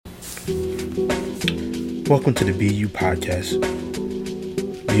Welcome to the BeU Podcast.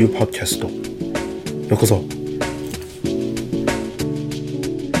 BeU Podcast. 요거서.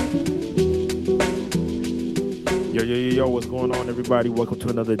 Yo, what's going on, everybody? Welcome to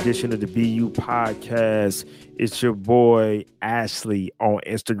another edition of the BeU Podcast. It's your boy, Ashley, on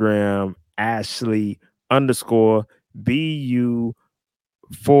Instagram, Ashley_BeU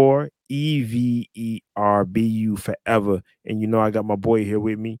for EVER, BeU forever. And you know, I got my boy here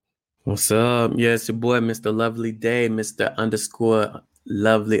with me. What's up? Yeah, it's your boy, Mr. Lovely Day,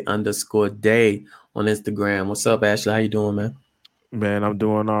 Mr._Lovely_Day on Instagram. What's up, Ashley? How you doing, man? Man, I'm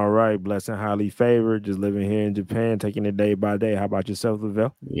doing all right. Blessed and highly favored. Just living here in Japan, taking it day by day. How about yourself,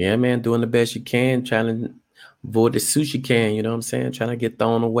 Velle? Yeah, man, doing the best you can, trying to avoid the sushi can, you know what I'm saying? Trying to get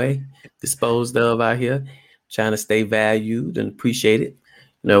thrown away, disposed of out here, trying to stay valued and appreciated,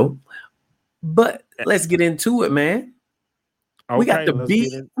 you know. But let's get into it, man. Okay, we got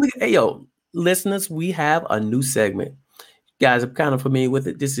the hey, yo, listeners, we have a new segment. You guys are kind of familiar with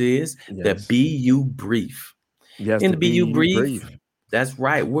it. This is the BeU Brief. Yes, in the BeU Brief. That's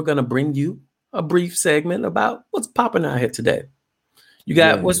right. We're going to bring you a brief segment about what's popping out here today. You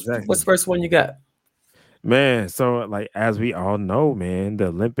got what's the first one you got? Man, so like as we all know, man, the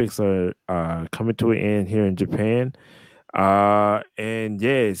Olympics are coming to an end here in Japan. And yeah,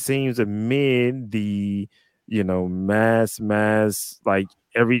 it seems amid the mass like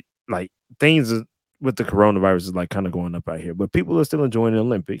things with the coronavirus is like kind of going up out here, but people are still enjoying the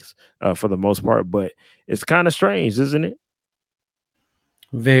Olympics for the most part. But it's kind of strange, isn't it?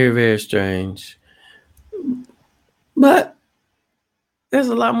 Very, very strange. But there's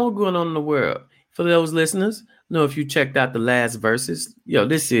a lot more going on in the world. For those listeners, if you checked out the last verses,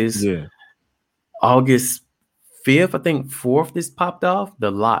 this is August 5th, I think 4th. This popped off.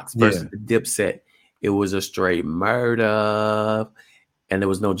 The Locks versus the Dipset. It was a straight murder, and there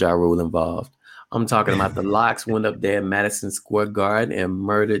was no Ja Rule involved. I'm talking about the Locks went up there at Madison Square Garden and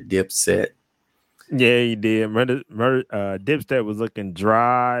murdered Dipset. Yeah, he did. Dipset was looking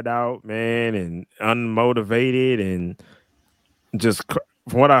dried out, man, and unmotivated, and just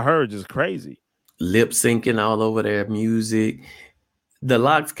from what I heard, just crazy. Lip syncing all over their music. The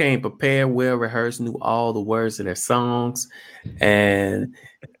Locks came prepared, well rehearsed, knew all the words of their songs, and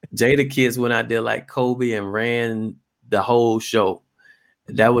Jada Kids went out there like Kobe and ran the whole show.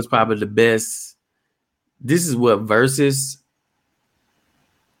 That was probably the best. This is what Versus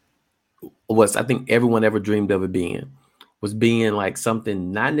was, I think, everyone ever dreamed of it being. Was being like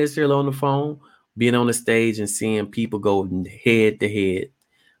something not necessarily on the phone, being on the stage and seeing people go head to head,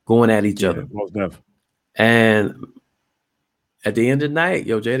 going at each other. Most definitely. And at the end of the night,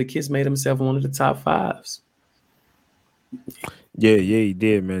 Jada Kiss made himself one of the top fives. Yeah, he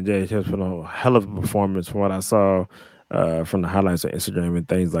did, man. Jada Kiss put on a hell of a performance from what I saw from the highlights on Instagram and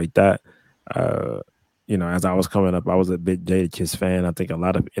things like that. As I was coming up, I was a big Jada Kiss fan. I think a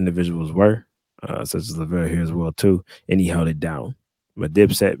lot of individuals were, such as Lavelle here as well too, and he held it down. But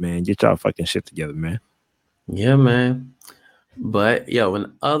Dipset, man, get y'all fucking shit together, man. Yeah, man. But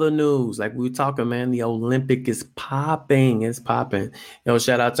in other news, like we were talking, man, the Olympic is popping. It's popping.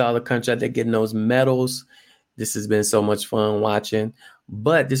 Shout out to all the countries out there getting those medals. This has been so much fun watching.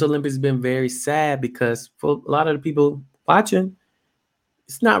 But this Olympics has been very sad because for a lot of the people watching,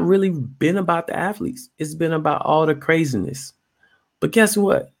 it's not really been about the athletes. It's been about all the craziness. But guess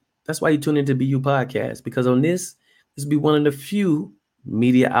what? That's why you tune into BeU Podcast, because on this will be one of the few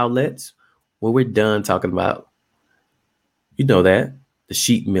media outlets where we're done talking about, the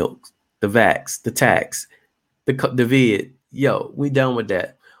sheep milk, the vax, the tax, the vid. We done with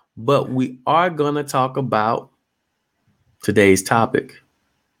that. But we are going to talk about today's topic.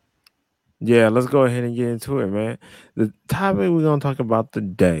 Yeah, let's go ahead and get into it, man. The topic we're going to talk about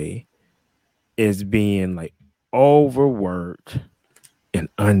today is being like overworked and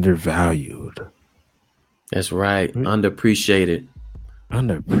undervalued. That's right. Underappreciated.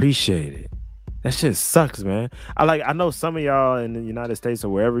 That shit sucks, man. I know some of y'all in the United States or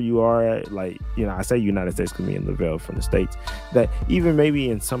wherever you are at, I say United States because me and Lavelle from the States, that even maybe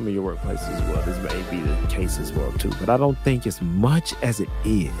in some of your workplaces as well, this may be the case as well too. But I don't think as much as it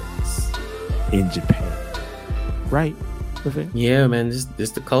is in Japan, right? Yeah, man. This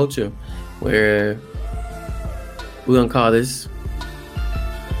is the culture where we're gonna call this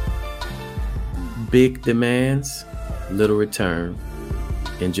big demands, little return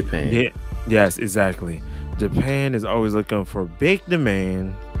in Japan. Yeah. Yes, exactly. Japan is always looking for big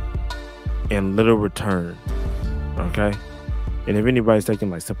demand and little return. Okay. And if anybody's taking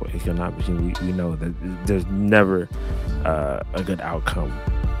like simple economics, we know that there's never a good outcome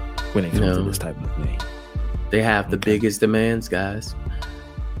when it comes to this type of thing. They have the biggest demands, guys.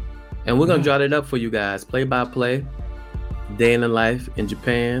 And we're gonna jot it up for you guys, play by play, day in the life in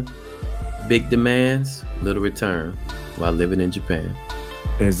Japan, big demands, little return while living in Japan.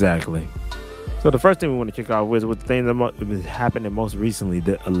 Exactly. So the first thing we want to kick off with the thing that was happening most recently,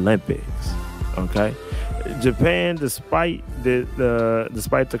 the Olympics. Okay, Japan, despite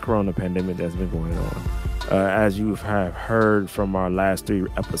the corona pandemic that's been going on, as you have heard from our last 3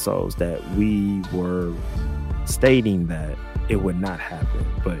 episodes, that we were stating that it would not happen,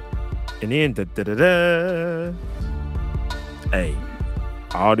 but in the end, hey,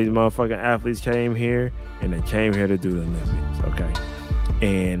 all these motherfucking athletes came here, and they came here to do the Olympics. Okay,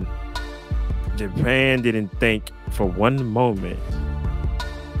 and Japan didn't think for one moment,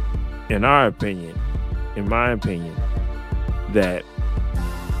 in my opinion, that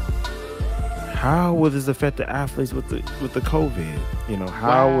how will this affect the athletes with the COVID? You know,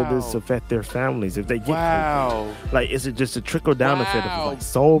 how will this affect their families if they get COVID? Like, is it just a trickle down effect of like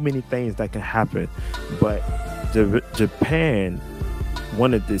so many things that can happen? But Japan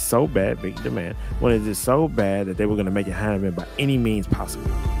wanted this so bad, big demand, wanted this so bad that they were going to make it happen by any means possible.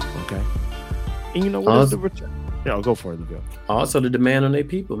 Okay. And you know what? The return? Yeah, I'll go for it, Velle. Also, the demand on their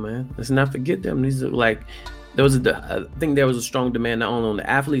people, man. Let's not forget them. These are like, I think there was a strong demand not only on the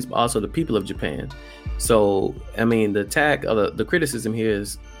athletes but also the people of Japan. So, I mean, the attack or the criticism here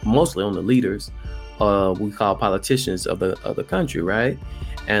is mostly on the leaders, we call politicians of the country, right?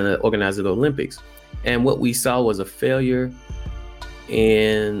 And the organizer of the Olympics. And what we saw was a failure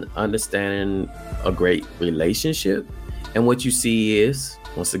in understanding a great relationship. And what you see is,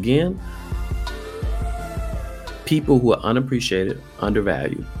 once again, people who are unappreciated,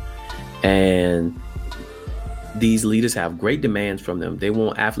 undervalued, and these leaders have great demands from them. They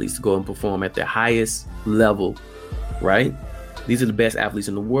want athletes to go and perform at their highest level, right? These are the best athletes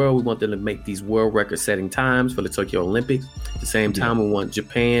in the world. We want them to make these world record-setting times for the Tokyo Olympics. At the same time, we want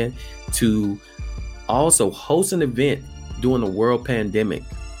Japan to also host an event during the world pandemic.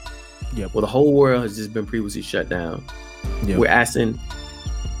 Well, the whole world has just been previously shut down. We're asking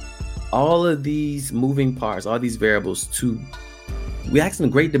all of these moving parts, all these variables we're asking a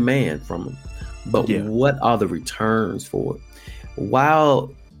great demand from them. But what are the returns for it?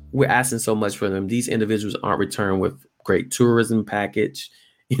 While we're asking so much for them, these individuals aren't returned with great tourism package.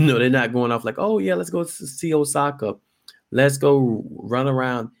 You know, they're not going off like, oh yeah, let's go see Osaka. Let's go run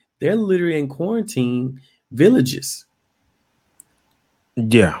around. They're literally in quarantine villages.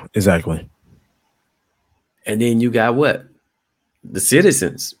 Yeah, exactly. And then you got what? The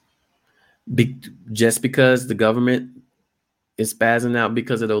citizens. Just because the government is spazzing out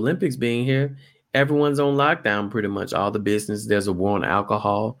because of the Olympics being here, everyone's on lockdown pretty much. All the business, there's a war on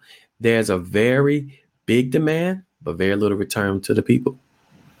alcohol. There's a very big demand, but very little return to the people.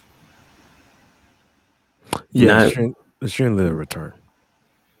 Yeah, extremely little return.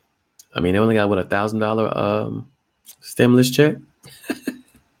 I mean, they only got, what, $1,000 stimulus check?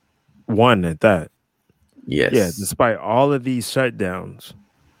 One at that. Yes. Yeah, despite all of these shutdowns.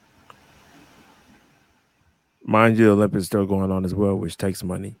 Mind you, the Olympics still going on as well, which takes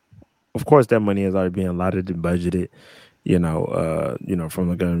money. Of course, that money is already being allotted and budgeted, from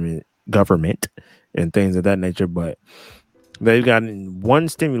the government and things of that nature. But they've gotten one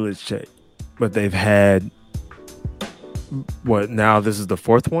stimulus check, but they've had now this is the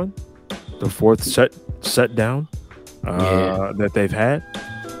fourth one, the fourth shutdown that they've had.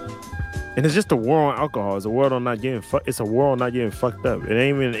 And it's just a war on alcohol. It's a world on not getting It's a world not getting fucked up. It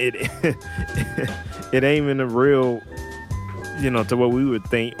ain't even it ain't even a real, to what we would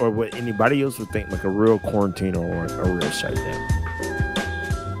think or what anybody else would think, like a real quarantine or a real shutdown.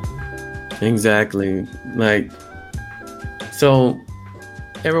 Exactly. Like, so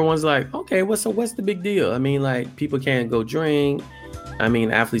everyone's like, okay, what's the big deal? I mean, like, people can't go drink. I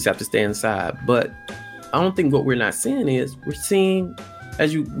mean, athletes have to stay inside. But I don't think what we're not seeing is we're seeing,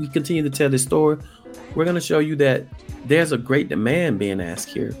 as we continue to tell this story, we're going to show you that there's a great demand being asked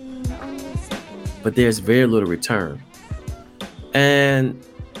here, but there's very little return. And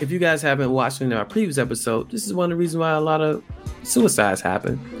if you guys haven't watched in our previous episode, this is one of the reasons why a lot of suicides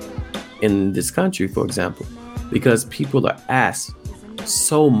happen in this country, for example, because people are asked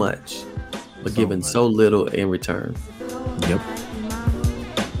so much, but given so little in return. Yep.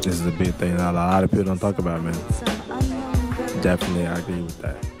 This is a big thing that a lot of people don't talk about, man. Definitely, I agree with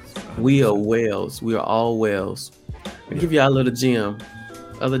that. 100%. We are whales. We are all whales. I'll give y'all a little gem.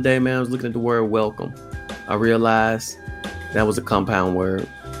 The other day, man, I was looking at the word welcome. I realized that was a compound word,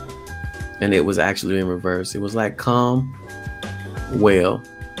 and it was actually in reverse. It was like come, whale.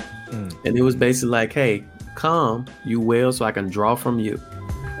 And it was basically like, hey, come, you whale, so I can draw from you.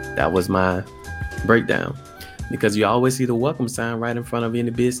 That was my breakdown. because you always see the welcome sign right in front of any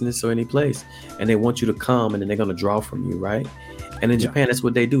business or any place, and they want you to come, and then they're going to draw from you, right? And in Japan, that's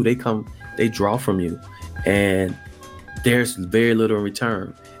what they do. They draw from you, and there's very little in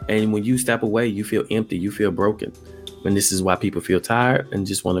return. And when you step away, you feel empty, you feel broken. And this is why people feel tired and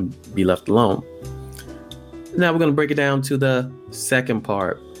just want to be left alone. Now we're going to break it down to the second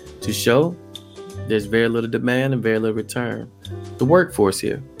part to show there's very little demand and very little return. The workforce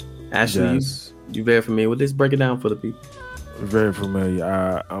here. Ashley, yes. You very familiar with this? Break it down for the people. Very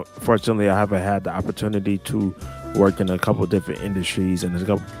familiar. Fortunately, I haven't had the opportunity to work in a couple different industries and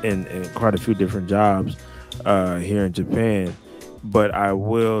in quite a few different jobs here in Japan. But I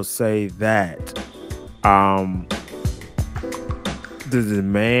will say that the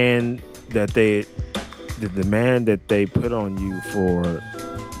demand that they put on you for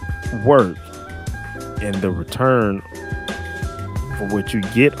work and the return for what you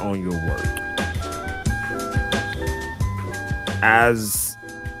get on your work, as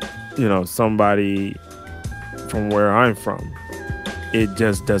you know, somebody from where I'm from, it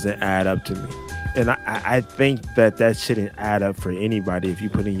just doesn't add up to me. And I think that shouldn't add up for anybody if you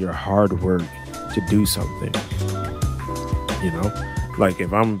put in your hard work to do something. You know, like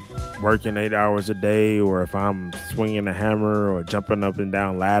if I'm working 8 hours a day, or if I'm swinging a hammer or jumping up and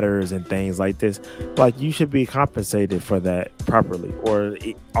down ladders and things like this, like you should be compensated for that properly, or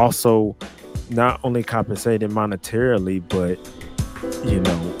also not only compensated monetarily, but you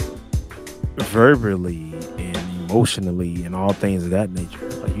know, verbally and emotionally and all things of that nature.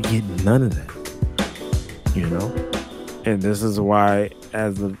 Like you get none of that, you know. And this is why,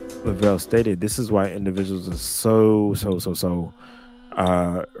 as the Velle stated, this is why individuals are so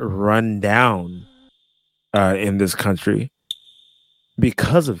run down in this country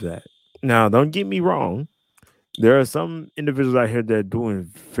because of that. Now, don't get me wrong. There are some individuals out here that are doing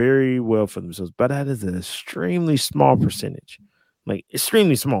very well for themselves, but that is an extremely small percentage, like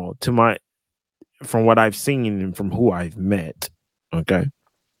extremely small from what I've seen and from who I've met. Okay.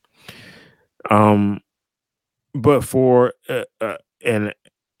 But for a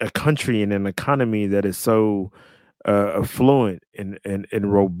country and an economy that is so affluent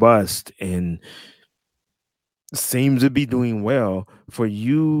and robust and seems to be doing well, for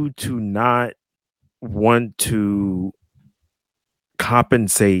you to not want to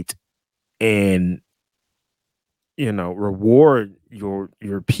compensate and, you know, reward your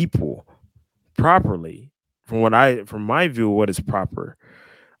people properly, from my view, what is proper,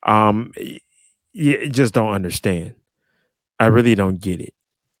 you just don't understand. I really don't get it,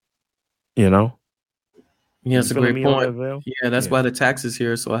 you know. Yeah, it's a great point. Yeah, that's why the taxes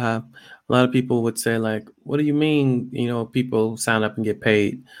here are so high. A lot of people would say, like, what do you mean, you know, people sign up and get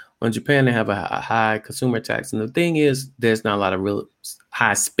paid? Well, in Japan, they have a high consumer tax. And the thing is, there's not a lot of real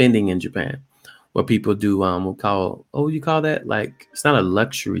high spending in Japan. What people do, we'll call, you call that? Like, it's not a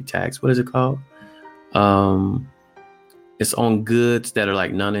luxury tax. What is it called? It's on goods that are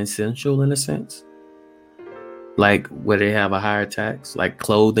like non-essential in a sense. Like where they have a higher tax, like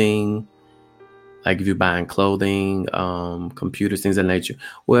clothing. Like if you're buying clothing, computers, things of that nature.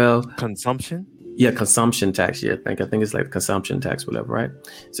 Well, consumption? Yeah, consumption tax. Yeah, I think it's like consumption tax, whatever, right?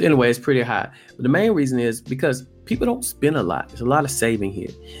 So anyway, it's pretty high. But the main reason is because people don't spend a lot. There's a lot of saving here.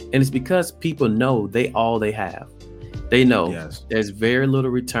 And it's because people know they have. They know There's very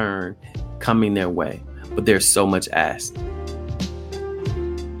little return coming their way, but there's so much asked.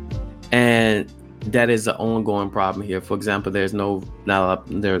 And that is an ongoing problem here. For example, there's not a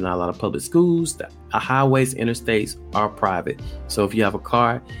lot of public schools. The highways, interstates are private. So if you have a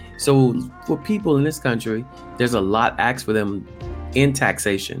car, so for people in this country, there's a lot asked for them in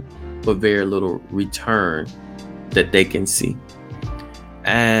taxation, but very little return that they can see.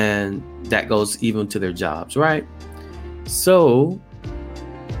 And that goes even to their jobs, right? So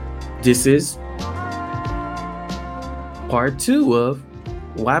this is part 2 of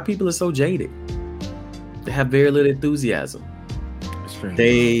why people are so jaded. They have very little enthusiasm.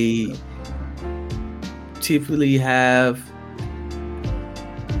 They typically have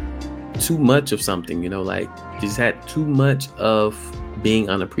too much of something, you know, like just had too much of being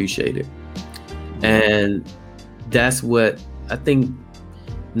unappreciated. And that's what I think,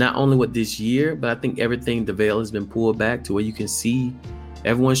 not only with this year, but I think everything, the veil has been pulled back to where you can see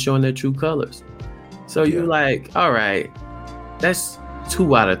everyone showing their true colors. So you're like, all right, that's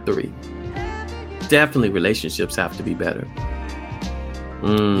 2 out of 3. Definitely relationships have to be better.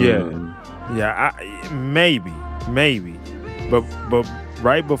 Maybe, but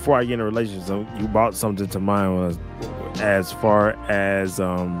right before I get in a relationship, you brought something to mind was as far as you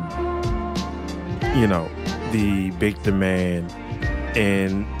know, the big demand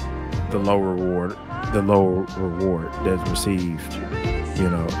and the low reward the low reward that's received,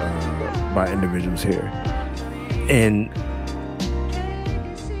 by individuals here. And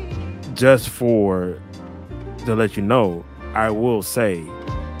just to let you know, I will say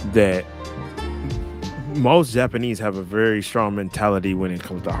that most Japanese have a very strong mentality when it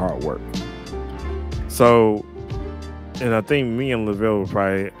comes to hard work. So, and I think me and Lavelle will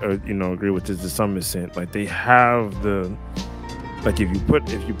probably, agree with this to some extent. Like, they have if you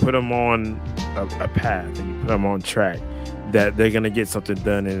put them on a path and you put them on track, that they're gonna get something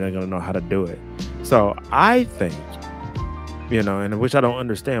done and they're gonna know how to do it. So I think, and which I don't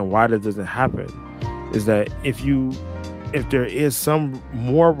understand why that doesn't happen, is that if there is some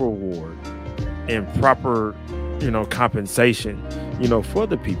more reward and proper, compensation, for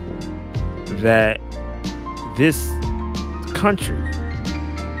the people, that this country,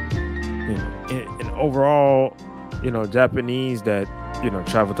 and overall, Japanese that,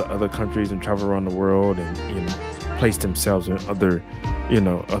 travel to other countries and travel around the world and, place themselves in other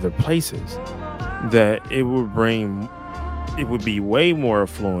places, that it would be way more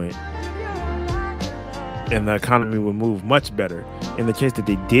affluent and the economy would move much better in the case that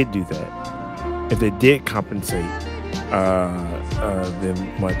they did do that. If they did compensate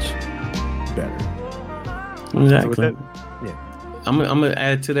them much better. Exactly. So I'm gonna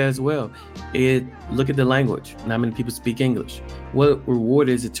add to that as well. Look at the language. Not many people speak English. What reward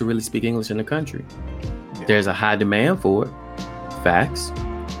is it to really speak English in the country? Yeah. There's a high demand for it. Facts.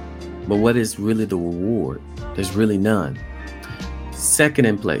 But what is really the reward? There's really none. Second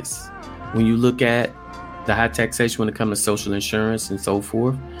in place, when you look at the high taxation when it comes to social insurance and so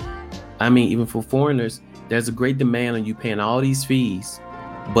forth, I mean, even for foreigners, there's a great demand on you paying all these fees.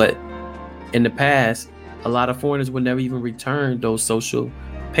 But in the past, a lot of foreigners would never even return those social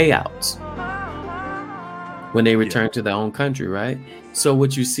payouts when they return to their own country, right? So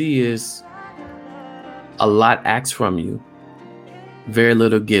what you see is a lot asked from you, very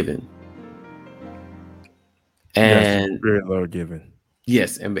little given. And very little given.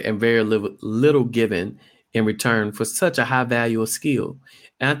 Yes, and very little given in return for such a high value of skill.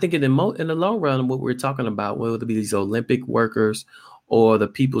 And I think in the long run, what we're talking about, whether it be these Olympic workers or the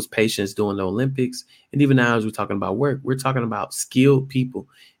people's patients doing the Olympics, and even now as we're talking about work, we're talking about skilled people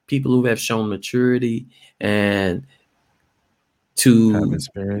who have shown maturity and to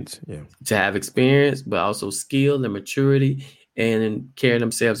have experience, but also skill and maturity and carry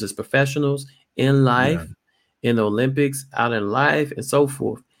themselves as professionals in life, in the Olympics, out in life, and so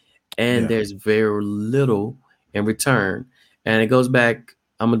forth. And there's very little in return. And it goes back,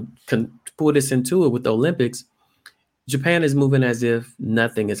 I'm going to pull this into it with the Olympics. Japan is moving as if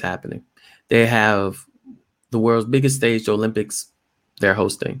nothing is happening. They have the world's biggest stage, the Olympics, they're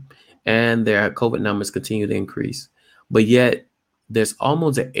hosting, and their COVID numbers continue to increase. But yet, there's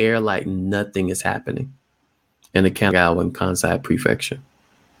almost an air like nothing is happening in the Kanagawa and Kansai prefecture.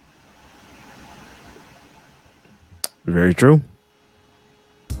 Very true.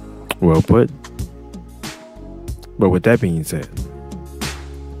 Well put. But with that being said,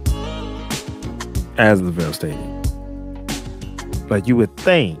 as Lavelle stated, like, you would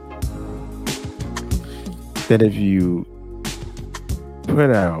think that if you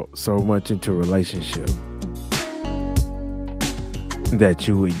put out so much into a relationship that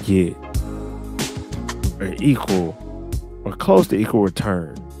you would get an equal or close to equal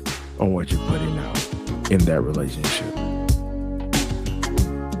return on what you're putting out in that relationship.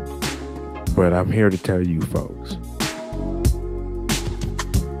 But I'm here to tell you folks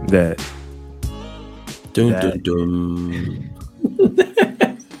that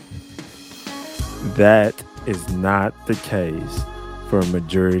that is not the case for a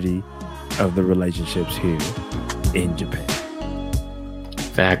majority of the relationships here in Japan.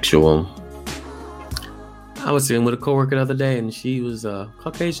 Factual. I was sitting with a coworker the other day, and she was a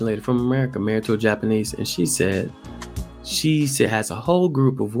Caucasian lady from America, married to a Japanese, and she said has a whole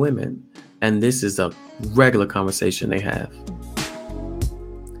group of women, and this is a regular conversation they have.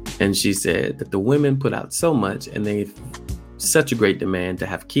 And she said that the women put out so much, and they've such a great demand to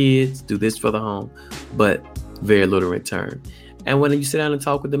have kids, do this for the home, but very little return. And when you sit down and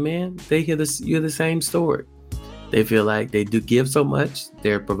talk with the men, they hear the same story. They feel like they do give so much,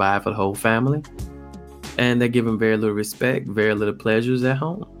 they provide for the whole family, and they're given very little respect, very little pleasures at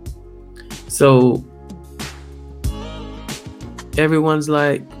home. So everyone's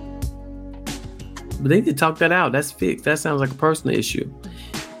like, but they need to talk that out. That's fixed. That sounds like a personal issue.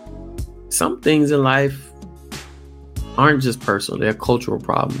 Some things in life aren't just personal. They're cultural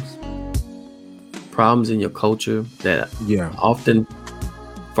problems. Problems in your culture that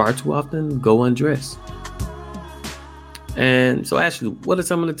far too often, go undressed. And so, Ashley, what are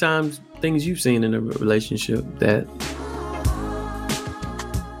some of the times things you've seen in a relationship that...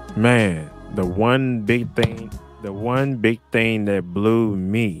 Man, the one big thing that blew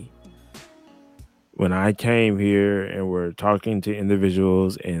me when I came here and we're talking to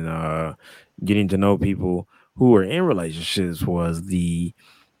individuals and getting to know people who were in relationships was the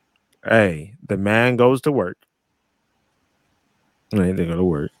man goes to work. They go to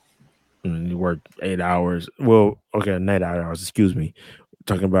work. And you work 8 hours. Well, okay, not 8 hours, excuse me.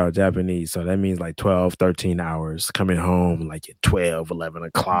 Talking about Japanese. So that means like 12, 13 hours, coming home like at 12, 11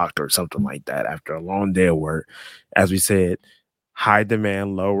 o'clock or something like that after a long day of work. As we said, high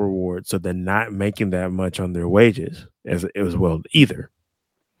demand, low reward. So they're not making that much on their wages as well either.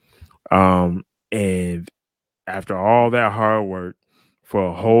 And after all that hard work for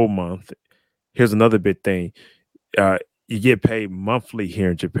a whole month, here's another big thing. You get paid monthly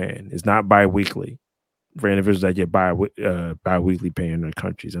here in Japan. It's not bi-weekly. For individuals that get bi-weekly pay in their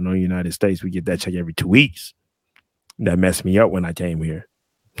countries. I know in the United States, we get that check every 2 weeks. That messed me up when I came here.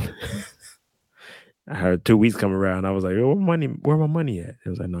 I heard 2 weeks come around. I was like, oh, where my money at? It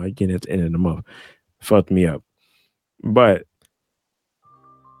was like, no, again, it's the end of the month. Fucked me up. But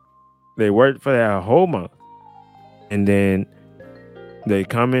they worked for that whole month. And then they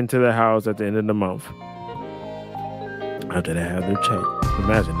come into the house at the end of the month. After they have their check.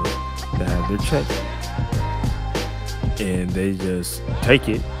 Imagine this. They have their check. And they just take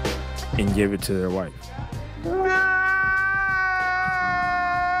it and give it to their wife. One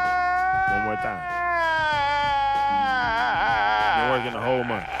more time. They're working the whole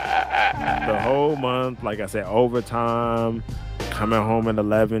month. The whole month, like I said, overtime, coming home at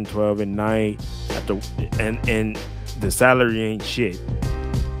 11, 12 at night. And the salary ain't shit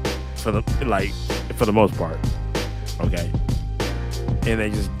for the most part. Okay. And they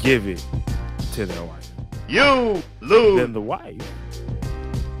just give it to their wife. You lose. Then the wife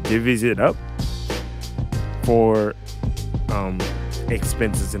divvies it up for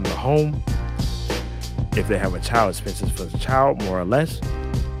expenses in the home. If they have a child, expenses for the child, more or less.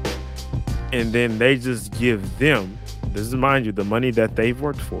 And then they just give them, this is, mind you, the money that they've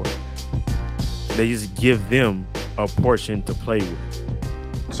worked for. They just give them a portion to play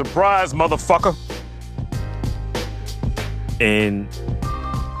with. Surprise, motherfucker. And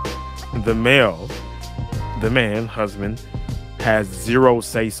the man, husband, has zero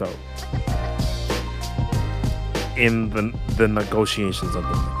say-so in the negotiations of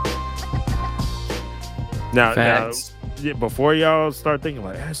the money. Now, before y'all start thinking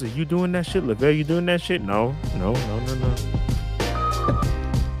like, Ashley, you doing that shit? Lavelle, you doing that shit? No.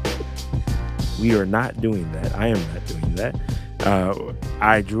 We are not doing that. I am not doing that.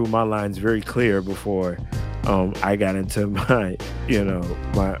 I drew my lines very clear before I got into my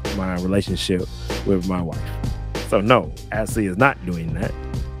relationship with my wife. So no, Ashley is not doing that.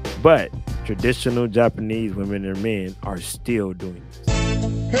 But traditional Japanese women and men are still doing this.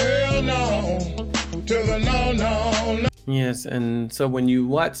 Hell no. To the no. Yes, and so when you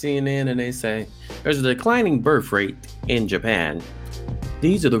watch CNN and they say there's a declining birth rate in Japan,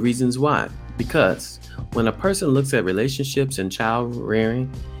 these are the reasons why. Because when a person looks at relationships and child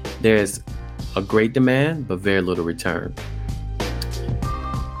rearing, there's a great demand, but very little return.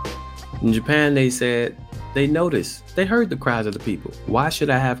 In Japan, they said they noticed, they heard the cries of the people. Why should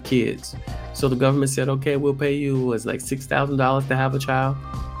I have kids? So the government said, okay, we'll pay you, it's like $6,000 to have a child.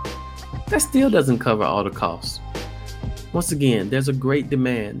 That still doesn't cover all the costs. Once again, there's a great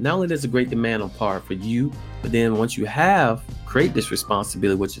demand. Not only there's a great demand on par for you, but then once you create this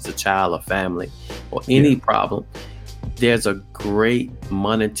responsibility, which is a child, a family, or any problem, there's a great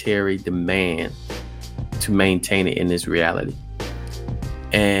monetary demand to maintain it in this reality.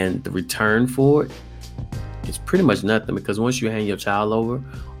 And the return for it is pretty much nothing, because once you hand your child over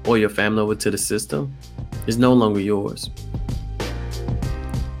or your family over to the system, it's no longer yours.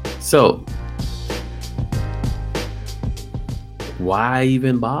 So why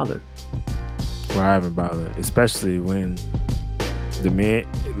even bother? Why even bother? Especially when the men,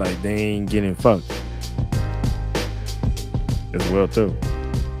 like, they ain't getting fucked as well too.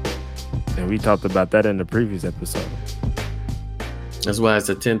 And we talked about that in the previous episode. That's why it's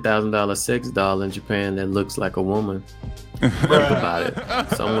a $10,000 sex doll in Japan that looks like a woman. Think about it.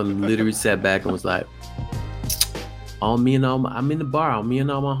 Someone literally sat back and was like, I'm in the bar, me and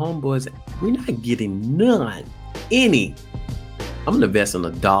all my homeboys, we're not getting any. I'm gonna invest in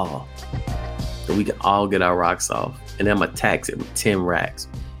a doll so we can all get our rocks off, and I'm gonna tax it with 10 racks.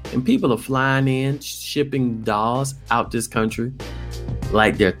 And people are flying in, shipping dolls out this country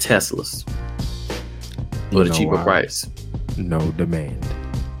like they're Teslas for the cheaper price. No demand.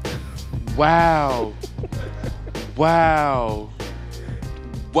 Wow.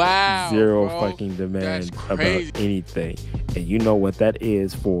 Wow. Zero bro. fucking demand That's about crazy. anything. And you know what that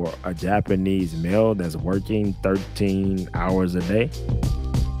is for a Japanese male that's working 13 hours a day?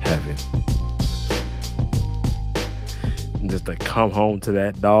 Heaven. Just to come home to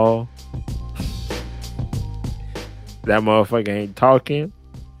that doll. That motherfucker ain't talking.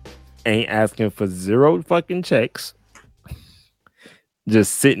 Ain't asking for zero fucking checks.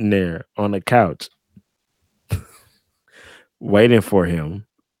 Just sitting there on the couch. Waiting for him.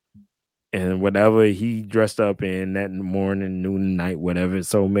 And whatever he dressed up in that morning, noon, night, whatever it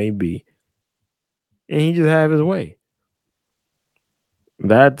so may be. And he just have his way.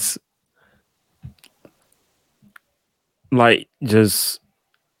 That's like just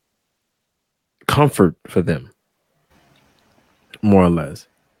comfort for them. More or less.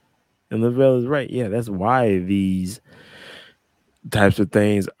 And Lavelle is right. Yeah, that's why these types of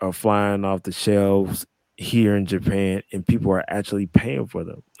things are flying off the shelves here in Japan, and people are actually paying for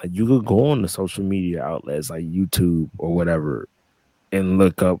them. Like, you could go on the social media outlets like YouTube or whatever and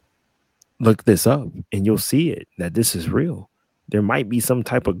look this up, and you'll see it that this is real. There might be some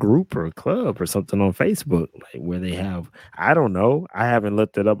type of group or club or something on Facebook like where they have, I don't know, I haven't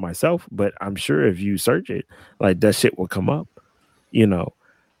looked it up myself, but I'm sure if you search it, like that shit will come up, you know.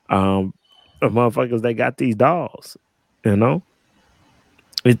 The motherfuckers, they got these dolls, you know.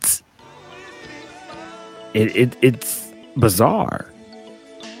 It's bizarre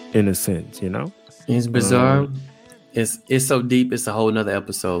in a sense, you know. It's bizarre. It's so deep. It's a whole nother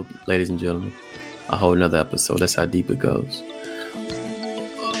episode, ladies and gentlemen. A whole nother episode. That's how deep it goes.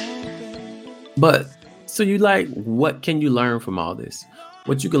 But so you like, what can you learn from all this?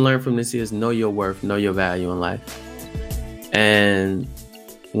 What you can learn from this is know your worth, know your value in life. And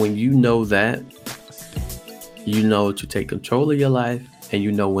when you know that, you know to take control of your life, and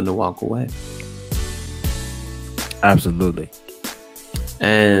you know when to walk away. Absolutely.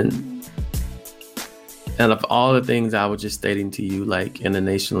 And of all the things I was just stating to you, like in a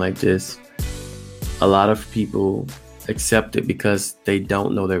nation like this, a lot of people accept it because they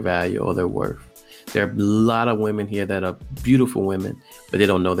don't know their value or their worth. There are a lot of women here that are beautiful women, but they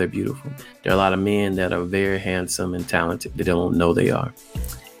don't know they're beautiful. There are a lot of men that are very handsome and talented. They don't know they are.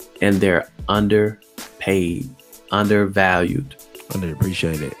 And they're underpaid, undervalued.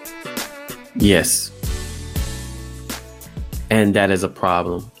 Underappreciated. Yes. And that is a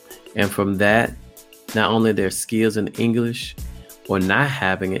problem. And from that, not only their skills in English or not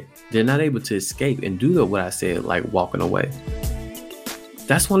having it, they're not able to escape and do what I said, like walking away.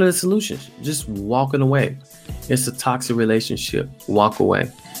 That's one of the solutions. Just walking away. It's a toxic relationship. Walk away.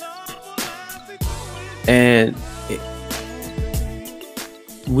 And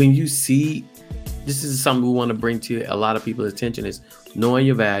when you see, this is something we want to bring to a lot of people's attention, is knowing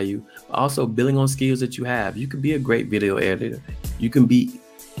your value, also building on skills that you have. You can be a great video editor. You can be,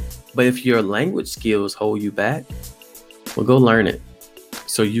 but if your language skills hold you back, well, go learn it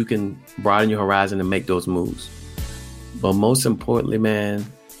so you can broaden your horizon and make those moves. But most importantly, man,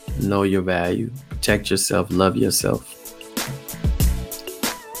 know your value, protect yourself, love yourself.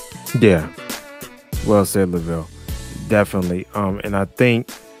 Yeah. Well said, Lavelle. Definitely. And I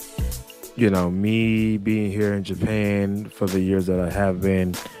think, you know, me being here in Japan for the years that I have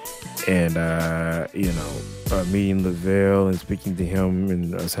been, and you know, meeting Lavelle and speaking to him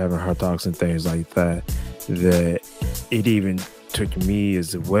and us having hard talks and things like that, that it even took me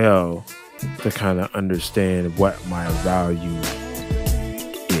as well to kind of understand what my value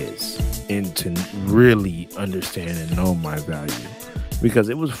is, and to really understand and know my value. Because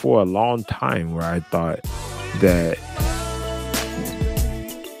it was for a long time where I thought that,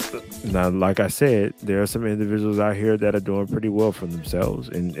 now, like I said, there are some individuals out here that are doing pretty well for themselves,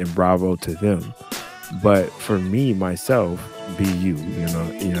 and bravo to them. But for me, myself, BeU, you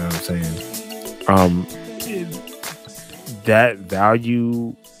know what I'm saying? That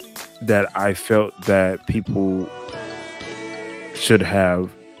value that I felt that people should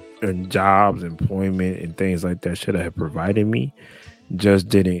have in jobs, employment, and things like that should have provided me just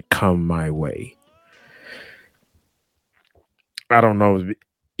didn't come my way. I don't know,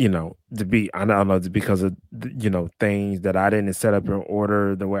 you know, I don't know, it's because of, you know, things that I didn't set up in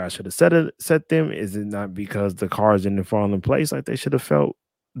order the way I should have set them. Is it not because the cars didn't fall in place like they should have fell?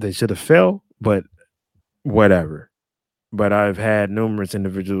 But whatever. But I've had numerous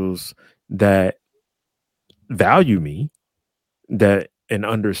individuals that value me, that and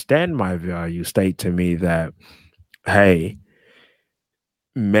understand my value, state to me that, hey,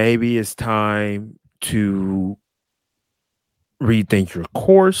 maybe it's time to rethink your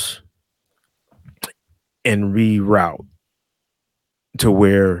course and reroute to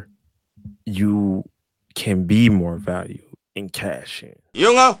where you can be more value in cash in.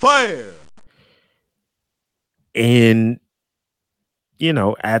 Younger fire. And, you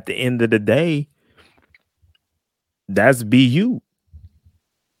know, at the end of the day, that's BeU.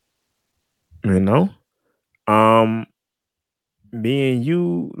 You know? Being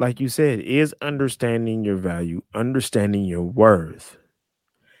you, like you said, is understanding your value, understanding your worth,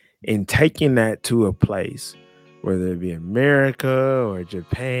 and taking that to a place, whether it be America or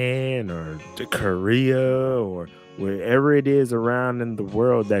Japan or Korea or wherever it is around in the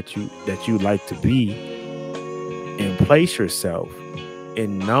world that you like to be, and place yourself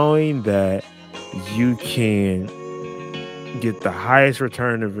in knowing that you can get the highest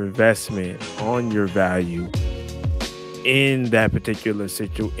return of investment on your value in that particular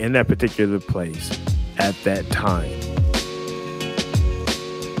in that particular place at that time.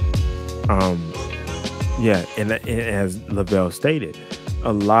 And as Lavelle stated,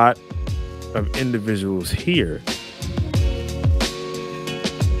 a lot of individuals here,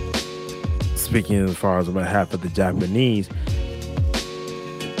 speaking as far as about half of the Japanese,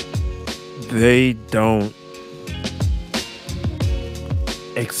 they don't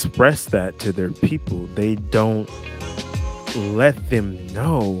express that to their people. They don't let them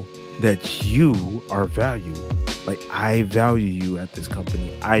know that you are valued. Like, I value you at this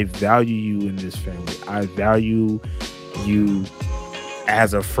company. I value you in this family. I value you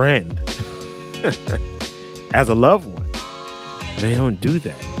as a friend, as a loved one. They don't do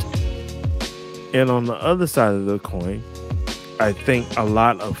that. And on the other side of the coin, I think a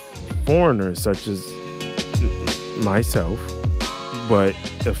lot of foreigners, such as myself, but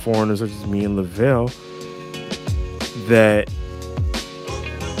the foreigners such as me and Lavelle, that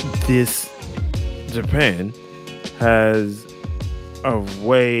this Japan has a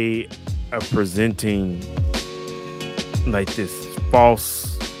way of presenting like this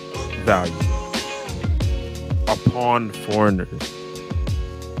false value upon foreigners,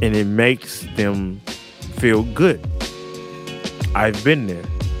 and it makes them feel good. I've been there.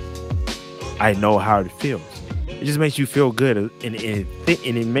 I know how it feels. It just makes you feel good, and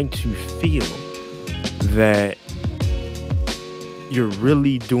it makes you feel that you're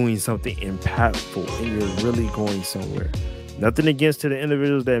really doing something impactful and you're really going somewhere. Nothing against to the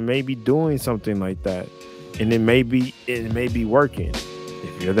individuals that may be doing something like that, and it may be working.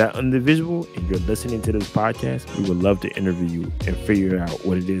 If you're that individual and you're listening to this podcast, we would love to interview you and figure out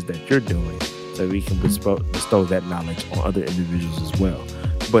what it is that you're doing, so we can bestow that knowledge on other individuals as well.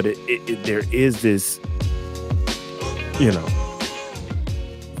 But there is this, you know,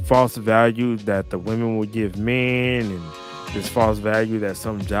 false value that the women will give men, and this false value that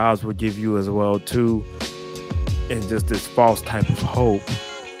some jobs will give you as well too, and just this false type of hope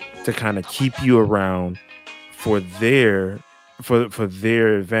to kind of keep you around for their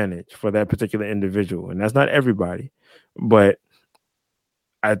advantage, for that particular individual. And that's not everybody, but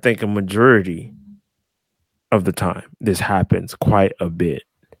I think a majority of the time this happens quite a bit.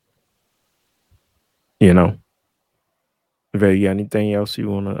 You know, Velle, you got anything else you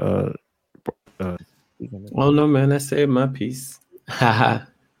want to Oh no, man, I said my piece. Yeah.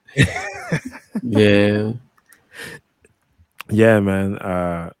 Yeah, man.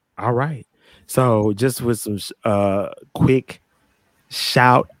 All right. So just with some quick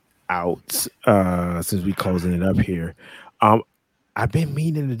shout outs, since we closing it up here. I've been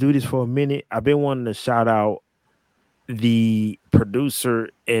meaning to do this for a minute. I've been wanting to shout out the producer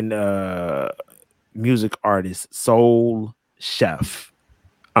and music artist Soul Chef.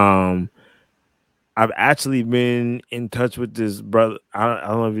 I've actually been in touch with this brother. I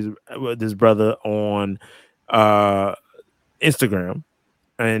don't know if he's this brother on Instagram,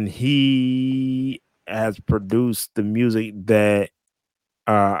 and he has produced the music that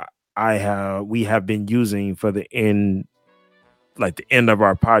we have been using for the end of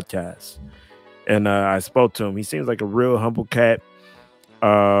our podcast. And I spoke to him. He seems like a real humble cat.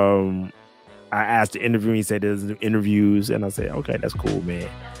 I asked to interview him. He said there's interviews, and I said, okay, that's cool, man.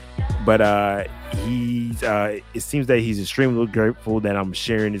 But it seems that he's extremely grateful that I'm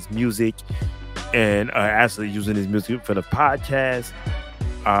sharing his music and actually using his music for the podcast.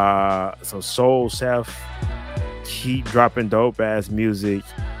 So Soul Chef, keep dropping dope ass music.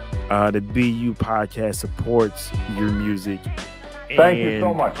 The BeU Podcast supports your music. Thank you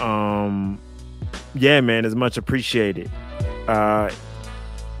so much. Yeah, man, it's much appreciated. Hey,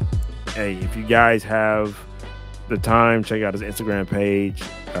 if you guys have the time, check out his Instagram page.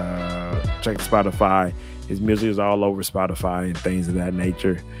 Check Spotify. His music is all over Spotify and things of that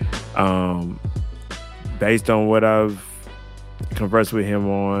nature. Based on what I've conversed with him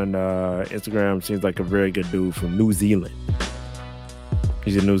on Instagram, seems like a very good dude from New Zealand.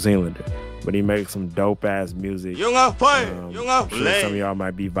 He's a New Zealander. but he makes some dope ass music. I'm sure some of y'all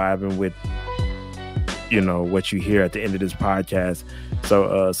might be vibing with, you know, what you hear at the end of this podcast.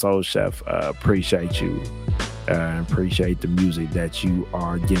 So Soul Chef, appreciate you. Appreciate the music that you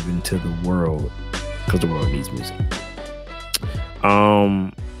are giving to the world, because the world needs music.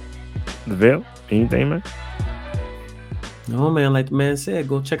 Velle, anything, man? No, man, like the man said,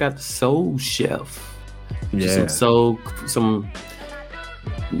 go check out the Soul Chef. Yeah. Some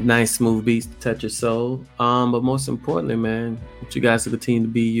nice smooth beats to touch your soul. But most importantly, man, I want you guys to continue to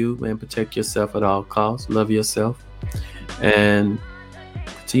be you, man. Protect yourself at all costs. Love yourself. And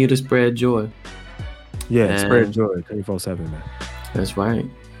continue to spread joy. Yeah, spread joy 24/7, man. That's right.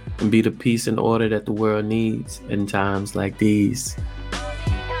 And be the peace and order that the world needs in times like these.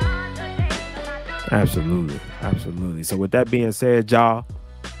 Absolutely. Absolutely. So with that being said, y'all,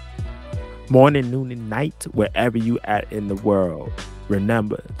 morning, noon, and night, wherever you at in the world,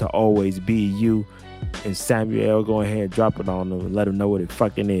 remember to always be you. And Samuel, go ahead and drop it on them and let them know what it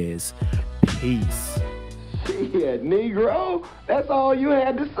fucking is. Peace. Yeah, Negro, that's all you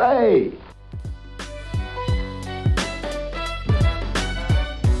had to say.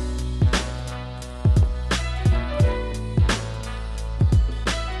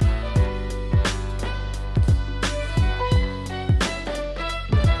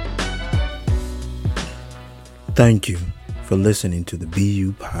 Thank you for listening to the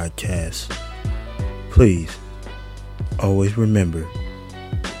BeU Podcast. Please always remember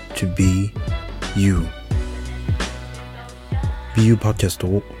to be you. BeU Podcast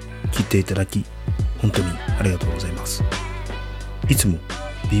を聞いていただき本当にありがとうございます。いつも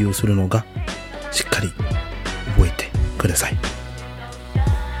BeUするのがしっかり覚えてください。